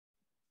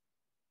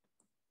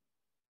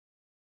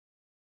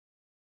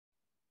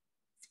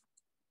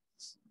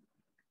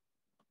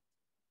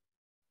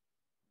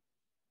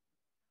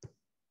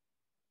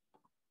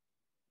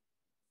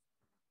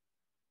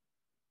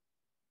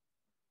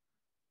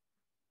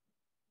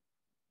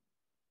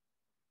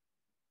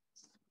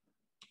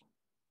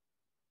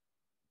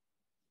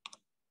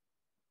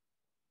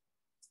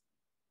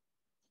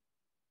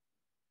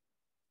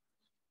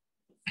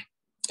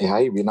Hey,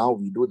 hi, we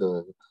do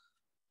the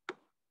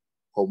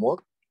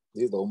homework.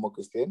 This is the homework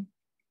question.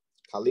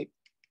 Khalid,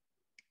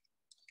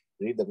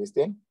 read the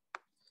question.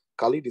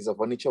 Khalid is a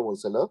furniture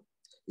wholesaler.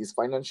 His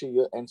financial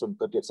year ends on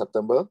 30th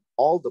September.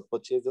 All the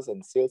purchases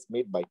and sales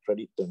made by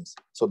credit terms.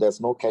 So there's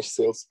no cash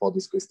sales for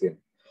this question.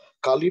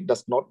 Khalid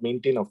does not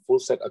maintain a full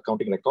set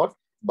accounting record,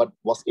 but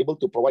was able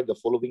to provide the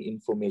following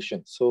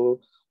information.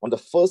 So on the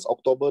 1st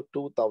October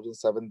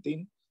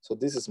 2017, so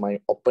this is my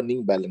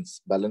opening balance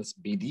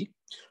BD.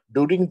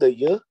 During the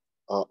year,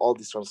 all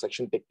these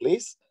transactions take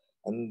place.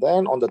 And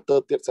then on the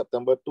 30th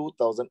September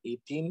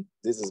 2018,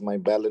 this is my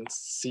balance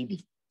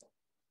CD.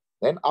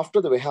 Then after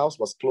the warehouse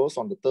was closed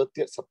on the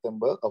 30th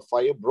September, a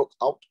fire broke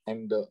out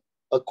and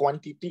a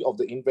quantity of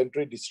the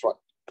inventory destroyed.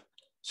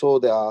 So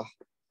there are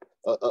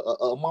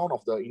a amount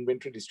of the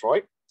inventory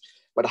destroyed,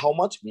 but how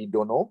much we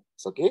don't know.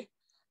 It's okay.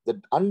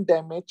 The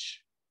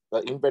undamaged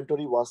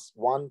inventory was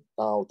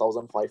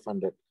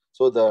 1,500.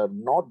 So the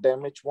not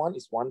damaged one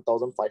is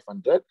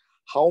 1,500.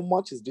 How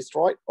much is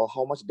destroyed or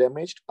how much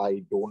damaged,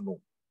 I don't know.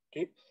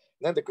 Okay.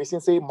 Then the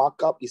question say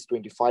markup is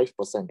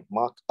 25%.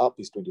 Markup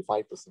is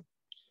 25%. Okay,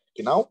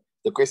 now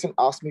the question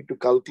asked me to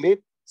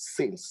calculate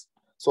sales.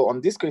 So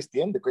on this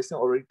question, the question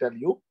already tell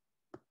you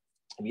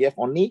we have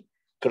only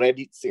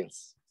credit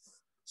sales.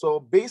 So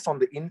based on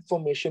the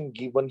information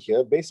given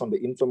here,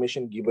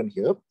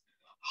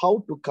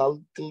 how to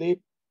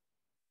calculate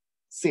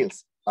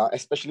sales,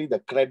 especially the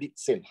credit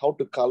sale, how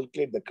to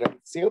calculate the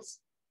credit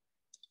sales?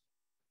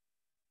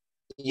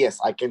 Yes,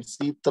 I can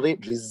see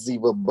trade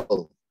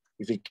receivable.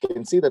 If you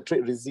can see the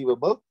trade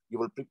receivable, you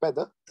will prepare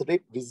the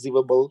trade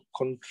receivable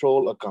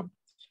control account.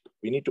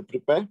 We need to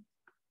prepare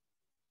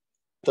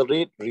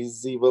trade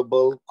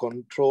receivable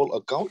control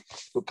account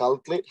to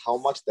calculate how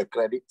much the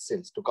credit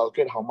sales,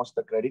 Okay,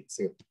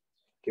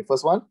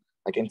 first one,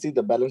 I can see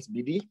the balance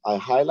BD. I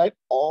highlight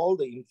all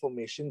the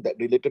information that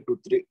related to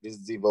trade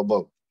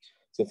receivable.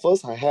 So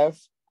first I have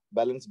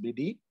balance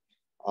BD.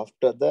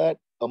 After that,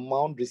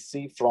 amount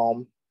received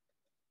from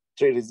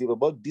trade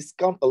receivable.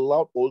 Discount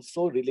allowed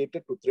also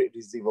related to trade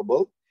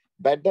receivable.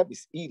 Bad debt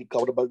is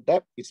irrecoverable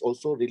debt. It's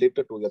also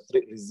related to your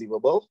trade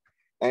receivable.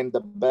 And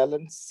the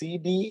balance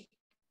CD,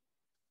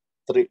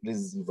 trade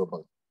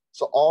receivable.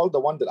 So all the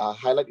one that I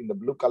highlight in the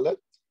blue color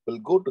will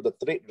go to the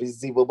trade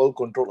receivable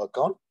control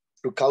account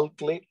to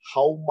calculate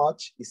how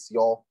much is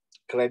your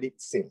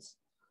credit sales.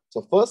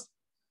 So first,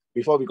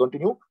 before we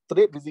continue,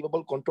 trade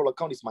receivable control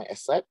account is my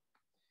asset.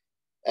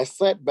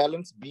 Asset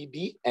balance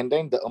BD, and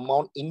then the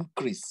amount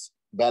increase,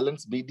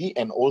 balance BD,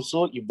 and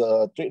also if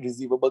the trade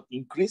receivable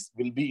increase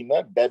will be in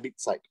a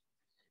debit side.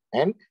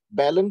 And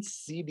balance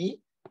CD,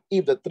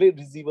 if the trade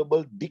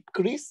receivable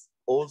decrease,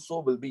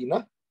 also will be in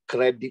a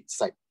credit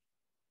side.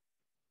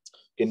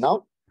 Okay,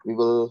 now we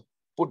will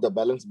put the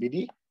balance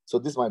BD. So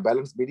this is my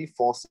balance BD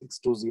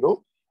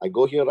 4620. I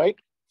go here, right?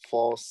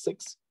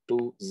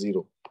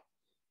 4620.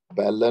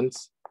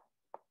 Balance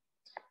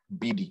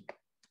BD.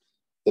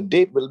 The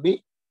date will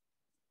be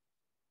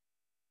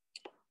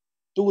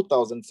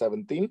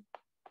 2017,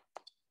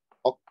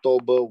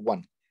 October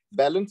 1.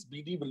 Balance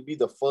BD will be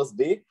the first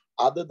day.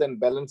 Other than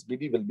balance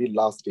BD will be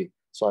last day.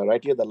 So I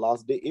write here the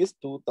last day is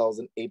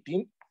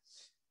 2018,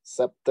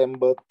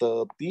 September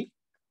 30,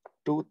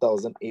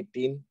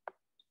 2018,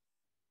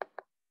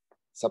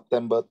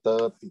 September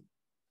 30.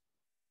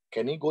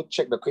 Can you go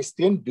check the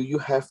question? Do you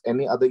have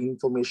any other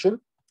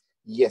information?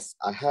 Yes,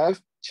 I have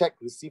check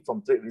receipt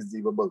from trade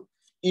receivable.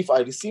 If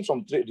I receive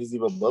from trade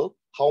receivable,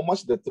 how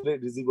much the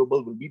trade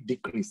receivable will be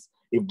decreased?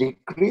 If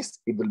decreased,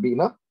 it will be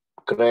in a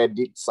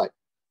credit side.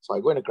 So I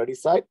go in a credit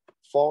side,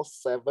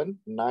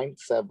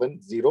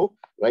 47970,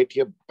 right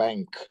here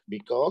bank,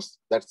 because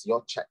that's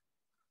your check.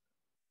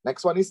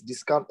 Next one is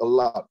discount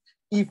allowed.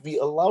 If we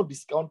allow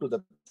discount to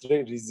the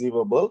trade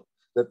receivable,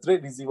 the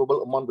trade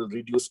receivable amount will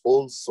reduce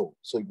also.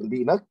 So it will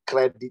be in a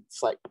credit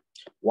side.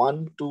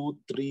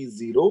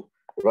 1230,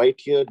 right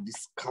here,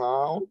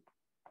 discount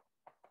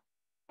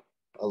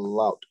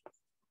allowed.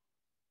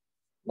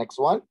 Next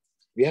one,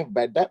 we have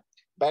bad debt.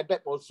 Bad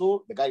debt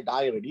also, the guy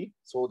died already.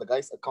 So the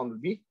guy's account will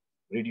be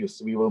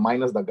reduced. We will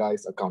minus the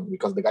guy's account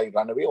because the guy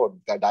ran away or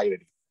the guy died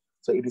already.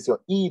 So it is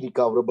your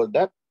irrecoverable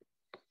debt,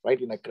 right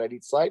in a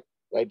credit side,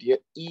 right here,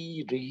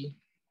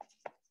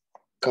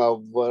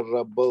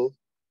 irrecoverable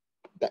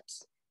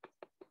debts.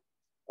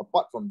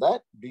 Apart from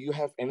that, do you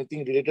have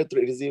anything related to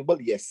receivable?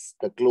 Yes,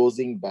 the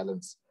closing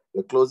balance.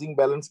 The closing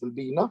balance will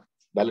be in a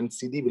balance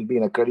CD, will be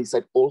in a credit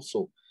side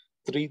also.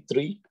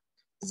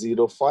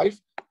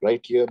 3305,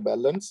 right here,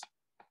 balance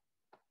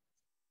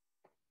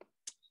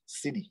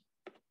CD.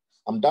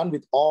 I'm done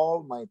with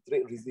all my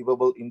trade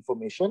receivable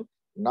information.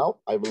 Now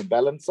I will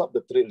balance up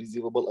the trade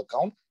receivable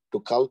account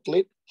to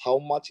calculate how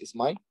much is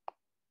my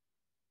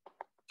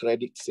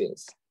credit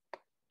sales.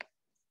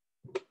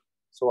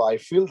 So I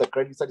feel the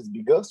credit side is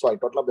bigger. So I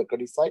total up the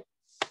credit side,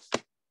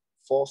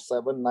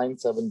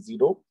 47970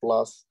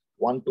 plus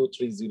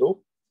 1230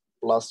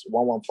 plus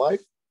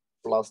 115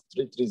 plus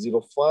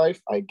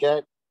 3305. I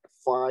get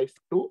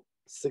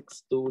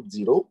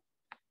 52620.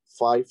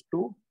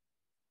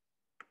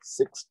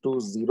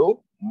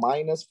 52620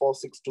 minus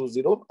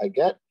 4620, I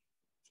get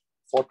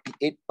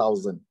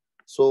 48,000.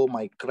 So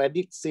my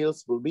credit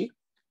sales will be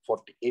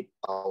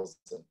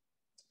 48,000.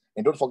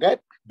 And don't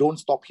forget, don't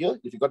stop here.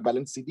 If you got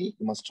balance CD,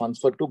 you must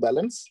transfer to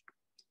balance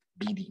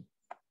BD.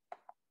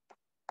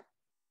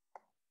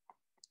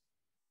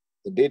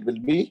 The date will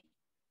be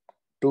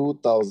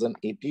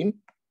 2018,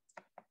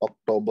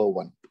 October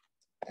 1.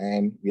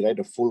 And we write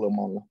a full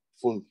amount,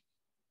 full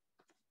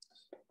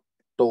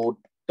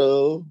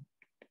total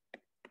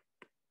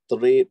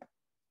trade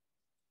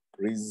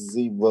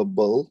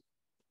receivable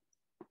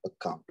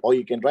account. Or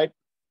you can write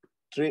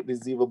trade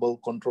receivable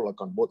control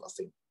account, both are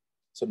same.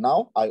 So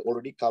now I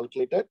already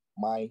calculated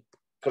my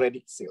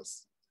credit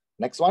sales.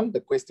 Next one, the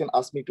question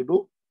asked me to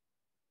do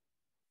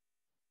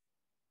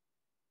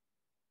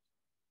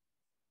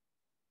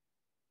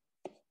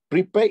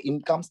prepare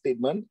income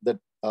statement that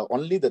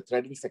only the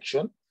trading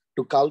section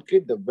to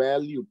calculate the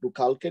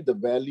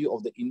value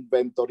of the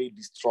inventory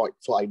destroyed.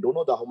 So I don't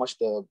know how much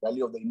the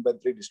value of the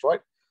inventory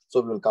destroyed.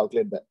 So we will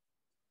calculate that.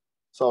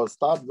 So I'll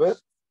start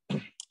with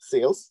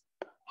sales.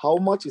 How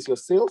much is your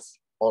sales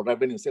or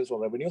revenue? Sales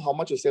or revenue? How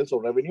much is sales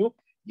or revenue?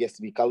 Yes,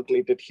 we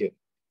calculated here.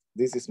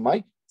 This is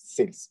my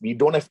sales. We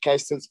don't have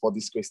cash sales for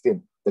this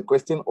question. The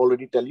question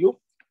already tell you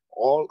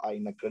all are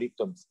in a credit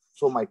terms.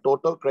 So my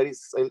total credit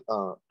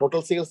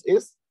total sales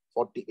is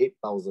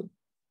 48,000.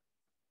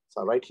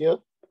 So right here,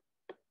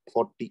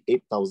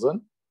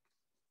 48,000.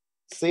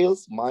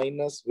 Sales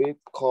minus with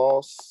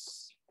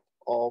cost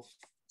of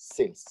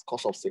sales.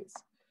 Cost of sales.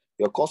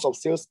 Your cost of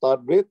sales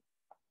start with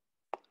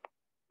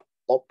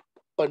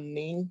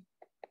opening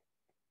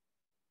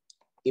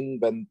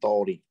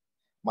inventory.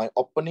 My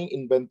opening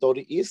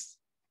inventory is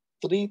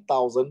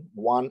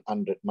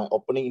 3,100. My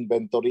opening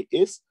inventory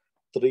is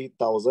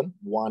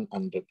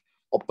 3,100.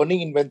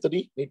 Opening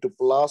inventory need to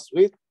plus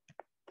with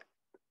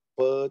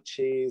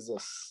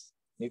purchases.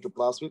 Need to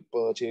plus with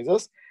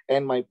purchases.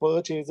 And my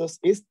purchases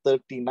is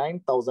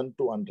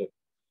 39,200.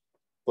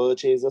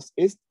 Purchases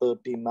is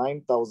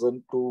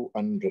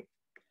 39,200.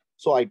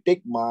 So I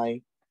take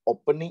my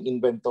opening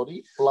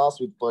inventory plus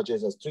with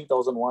purchases,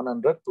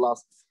 3,100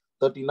 plus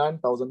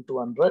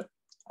 39,200.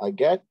 I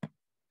get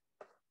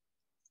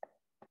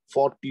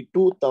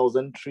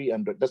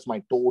 42,300. That's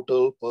my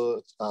total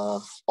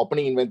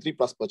opening inventory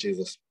plus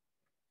purchases.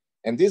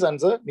 And this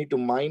answer need to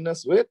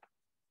minus with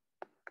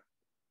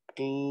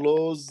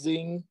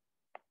closing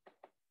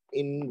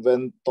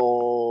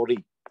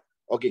inventory.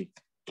 Okay,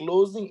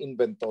 closing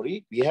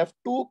inventory. We have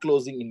two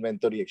closing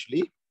inventory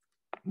actually.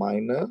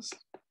 Minus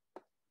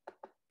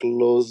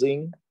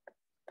closing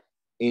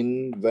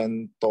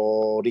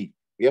inventory.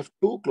 We have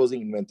two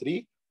closing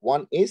inventory.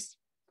 One is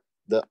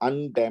the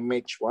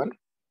undamaged one.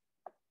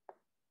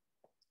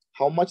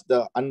 How much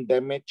the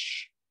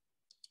undamaged?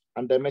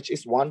 Undamaged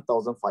is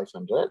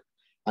 1,500.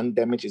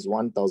 Undamaged is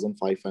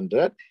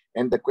 1,500.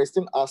 And the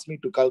question asked me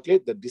to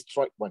calculate the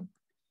destroyed one.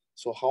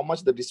 So how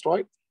much the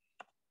destroyed?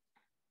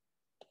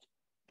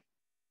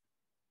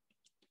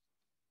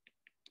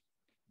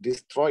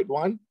 Destroyed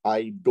one,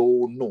 I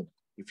don't know.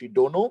 If you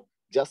don't know,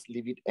 just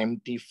leave it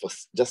empty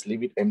first. Just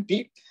leave it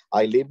empty.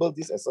 I label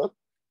this as a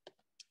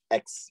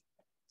X.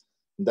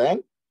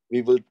 Then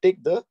we will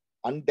take the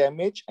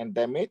undamaged and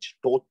damaged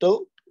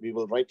total. We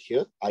will write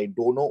here. I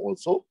don't know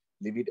also.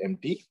 Leave it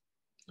empty.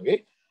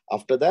 Okay.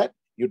 After that,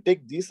 you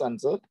take this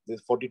answer,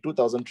 this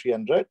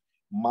 42,300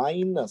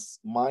 minus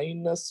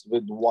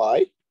with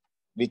Y,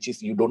 which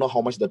is you don't know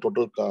how much the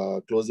total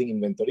closing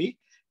inventory.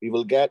 We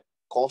will get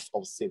cost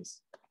of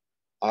sales.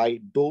 I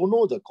don't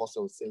know the cost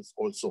of sales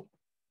also.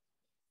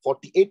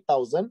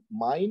 48,000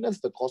 minus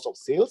the cost of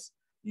sales,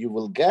 you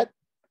will get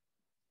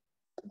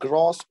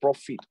gross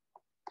profit.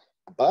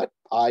 But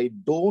I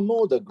don't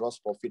know the gross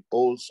profit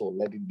also.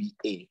 Let it be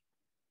A.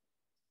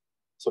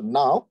 So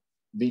now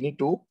we need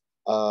to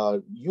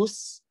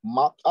use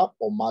markup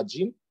or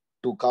margin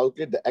to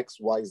calculate the X,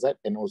 Y, Z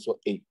and also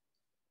A.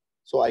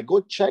 So I go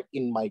check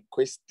in my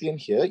question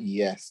here.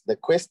 Yes, the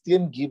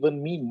question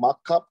given me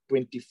markup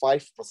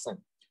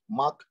 25%.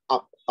 Mark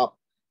up.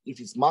 If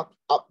it's marked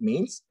up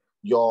means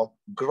your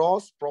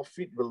gross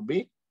profit will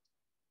be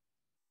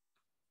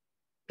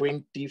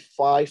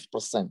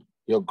 25%.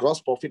 Your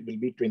gross profit will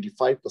be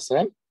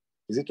 25%.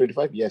 Is it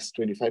 25? Yes,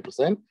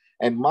 25%.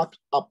 And mark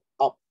up.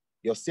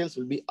 Your sales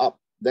will be up.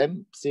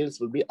 Then sales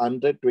will be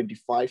under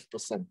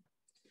 25%.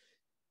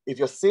 If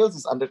your sales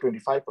is under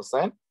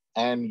 25%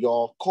 and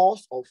your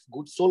cost of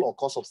goods sold or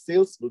cost of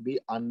sales will be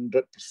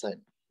 100%.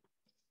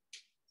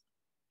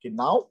 Okay,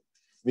 now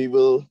we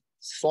will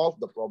solve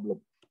the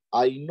problem.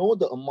 I know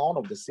the amount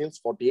of the sales,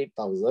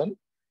 48,000.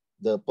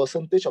 The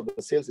percentage of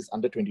the sales is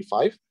under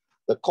 25.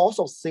 The cost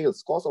of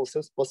sales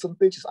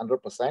percentage is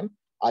 100%.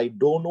 I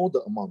don't know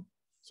the amount.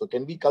 So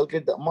can we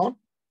calculate the amount?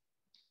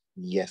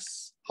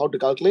 Yes. How to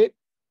calculate?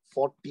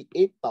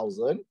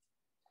 48,000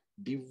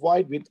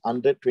 divide with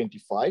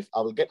 125. I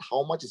will get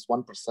how much is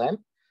 1%.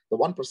 The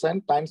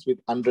 1% times with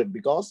 100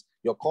 because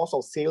your cost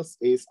of sales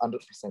is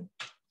 100%.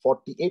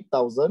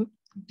 48,000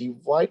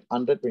 divide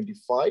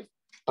 125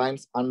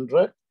 times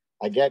 100.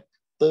 I get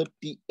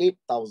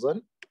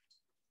 38,000.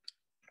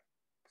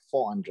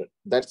 400.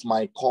 That's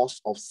my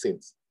cost of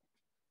sales.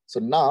 So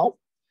now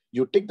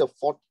you take the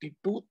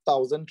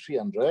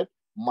 42,300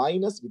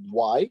 minus with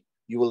Y,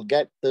 you will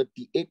get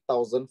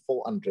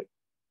 38,400.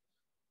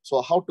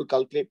 So how to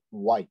calculate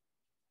Y?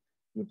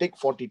 You take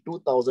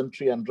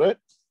 42,300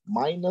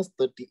 minus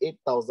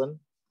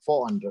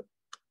 38,400.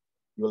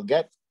 You will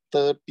get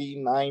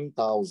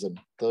 39,000.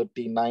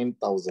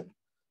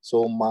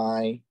 So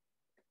my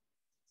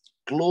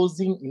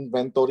closing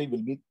inventory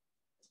will be,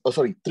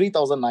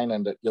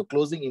 3,900. Your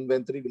closing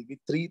inventory will be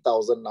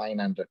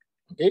 3,900.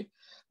 Okay.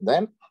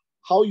 Then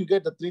how you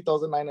get the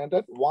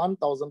 3,900?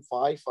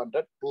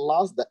 1,500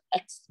 plus the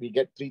X, we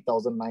get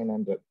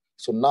 3,900.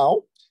 So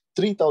now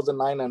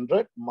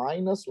 3,900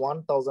 minus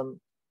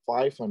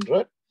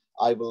 1,500,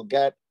 I will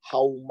get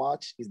how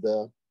much is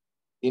the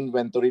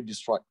inventory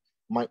destroyed.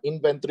 My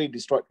inventory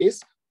destroyed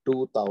is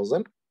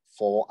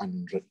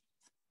 2,400.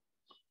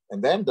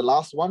 And then the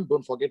last one,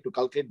 don't forget to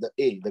calculate the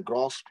A, the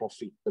gross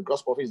profit. The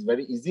gross profit is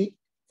very easy.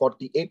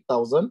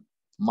 48,000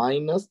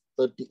 minus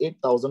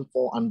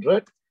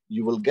 38,400,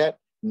 you will get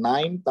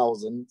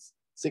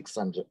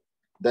 9,600.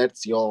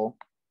 That's your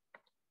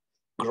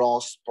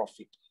gross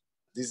profit.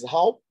 This is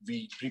how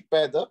we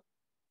prepare the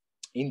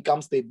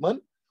income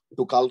statement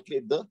to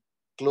calculate the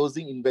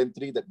closing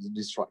inventory that is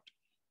destroyed.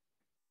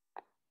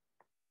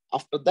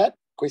 After that,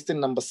 question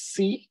number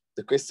C,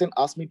 the question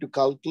asked me to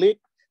calculate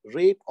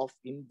rate of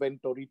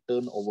inventory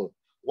turnover.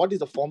 What is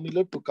the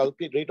formula to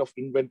calculate rate of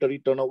inventory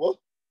turnover?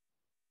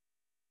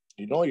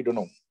 You know, you don't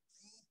know.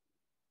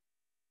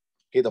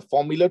 Okay, the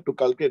formula to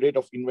calculate rate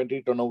of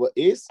inventory turnover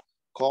is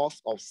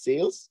cost of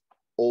sales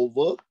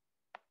over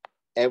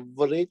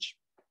average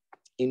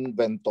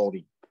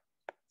inventory.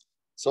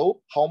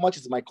 So how much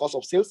is my cost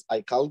of sales?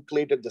 I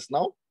calculated just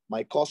now.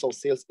 My cost of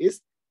sales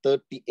is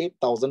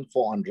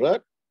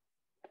 38,400.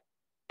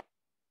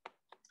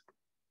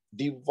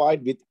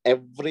 Divide with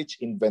average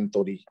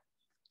inventory.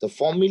 The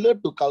formula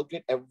to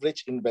calculate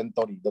average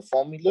inventory. The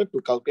formula to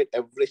calculate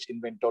average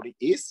inventory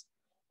is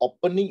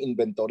opening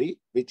inventory,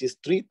 which is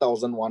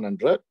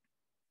 3,100,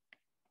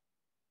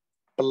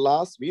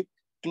 plus with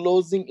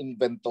closing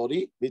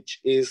inventory, which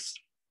is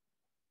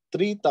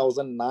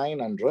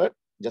 3,900.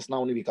 Just now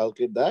only we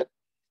calculate that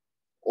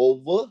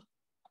over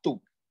 2.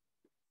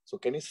 So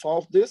can you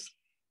solve this?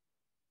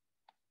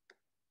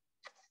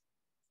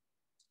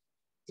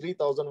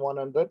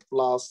 3,100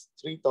 plus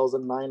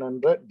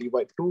 3,900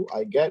 divide 2,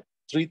 I get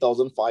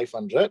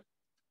 3,500.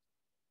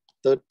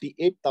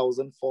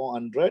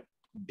 38,400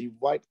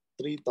 divide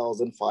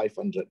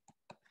 3,500.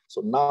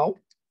 So now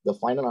the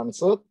final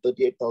answer,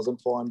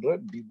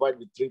 38,400 divide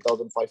with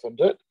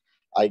 3,500,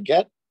 I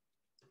get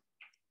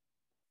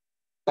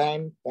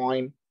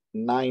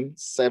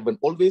 10.97.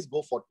 Always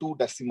go for 2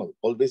 decimal.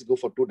 Always go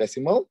for 2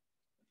 decimal.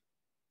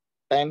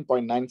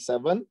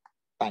 10.97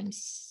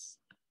 times.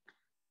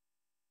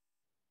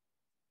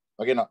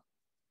 Okay, now.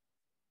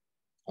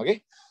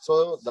 Okay,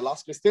 so the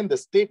last question, the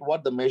state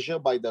what the measure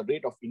by the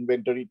rate of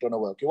inventory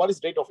turnover. Okay, what is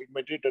rate of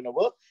inventory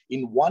turnover?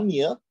 In 1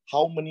 year,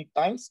 how many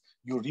times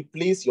you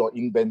replace your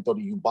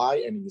inventory? You buy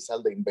and you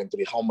sell the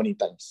inventory, how many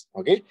times?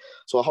 Okay,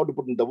 so how to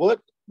put in the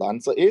word? The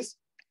answer is,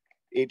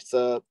 it's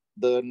the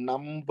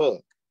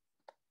number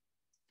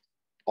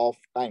of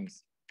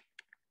times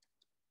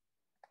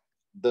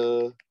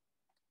the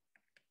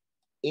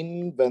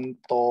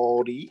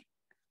inventory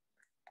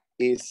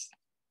is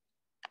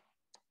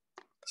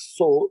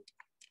sold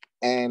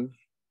and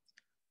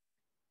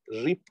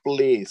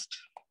replaced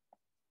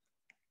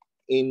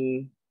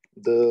in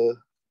the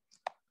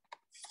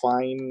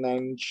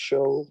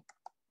financial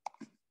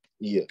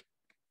year.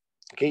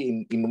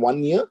 Okay, in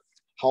 1 year,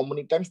 how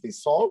many times they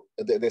sell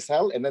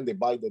and then they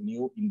buy the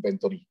new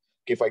inventory.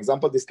 Okay, for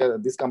example, this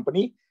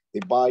company, they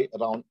buy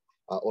around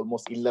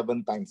almost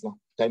 11 times. No?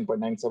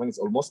 10.97 is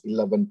almost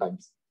 11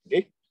 times.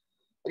 Okay,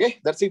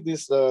 that's it,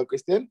 this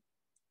question.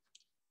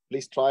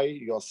 Please try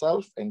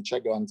yourself and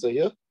check your answer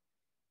here.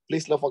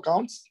 Please love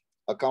accounts.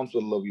 Accounts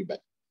will love you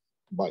back.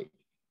 Bye.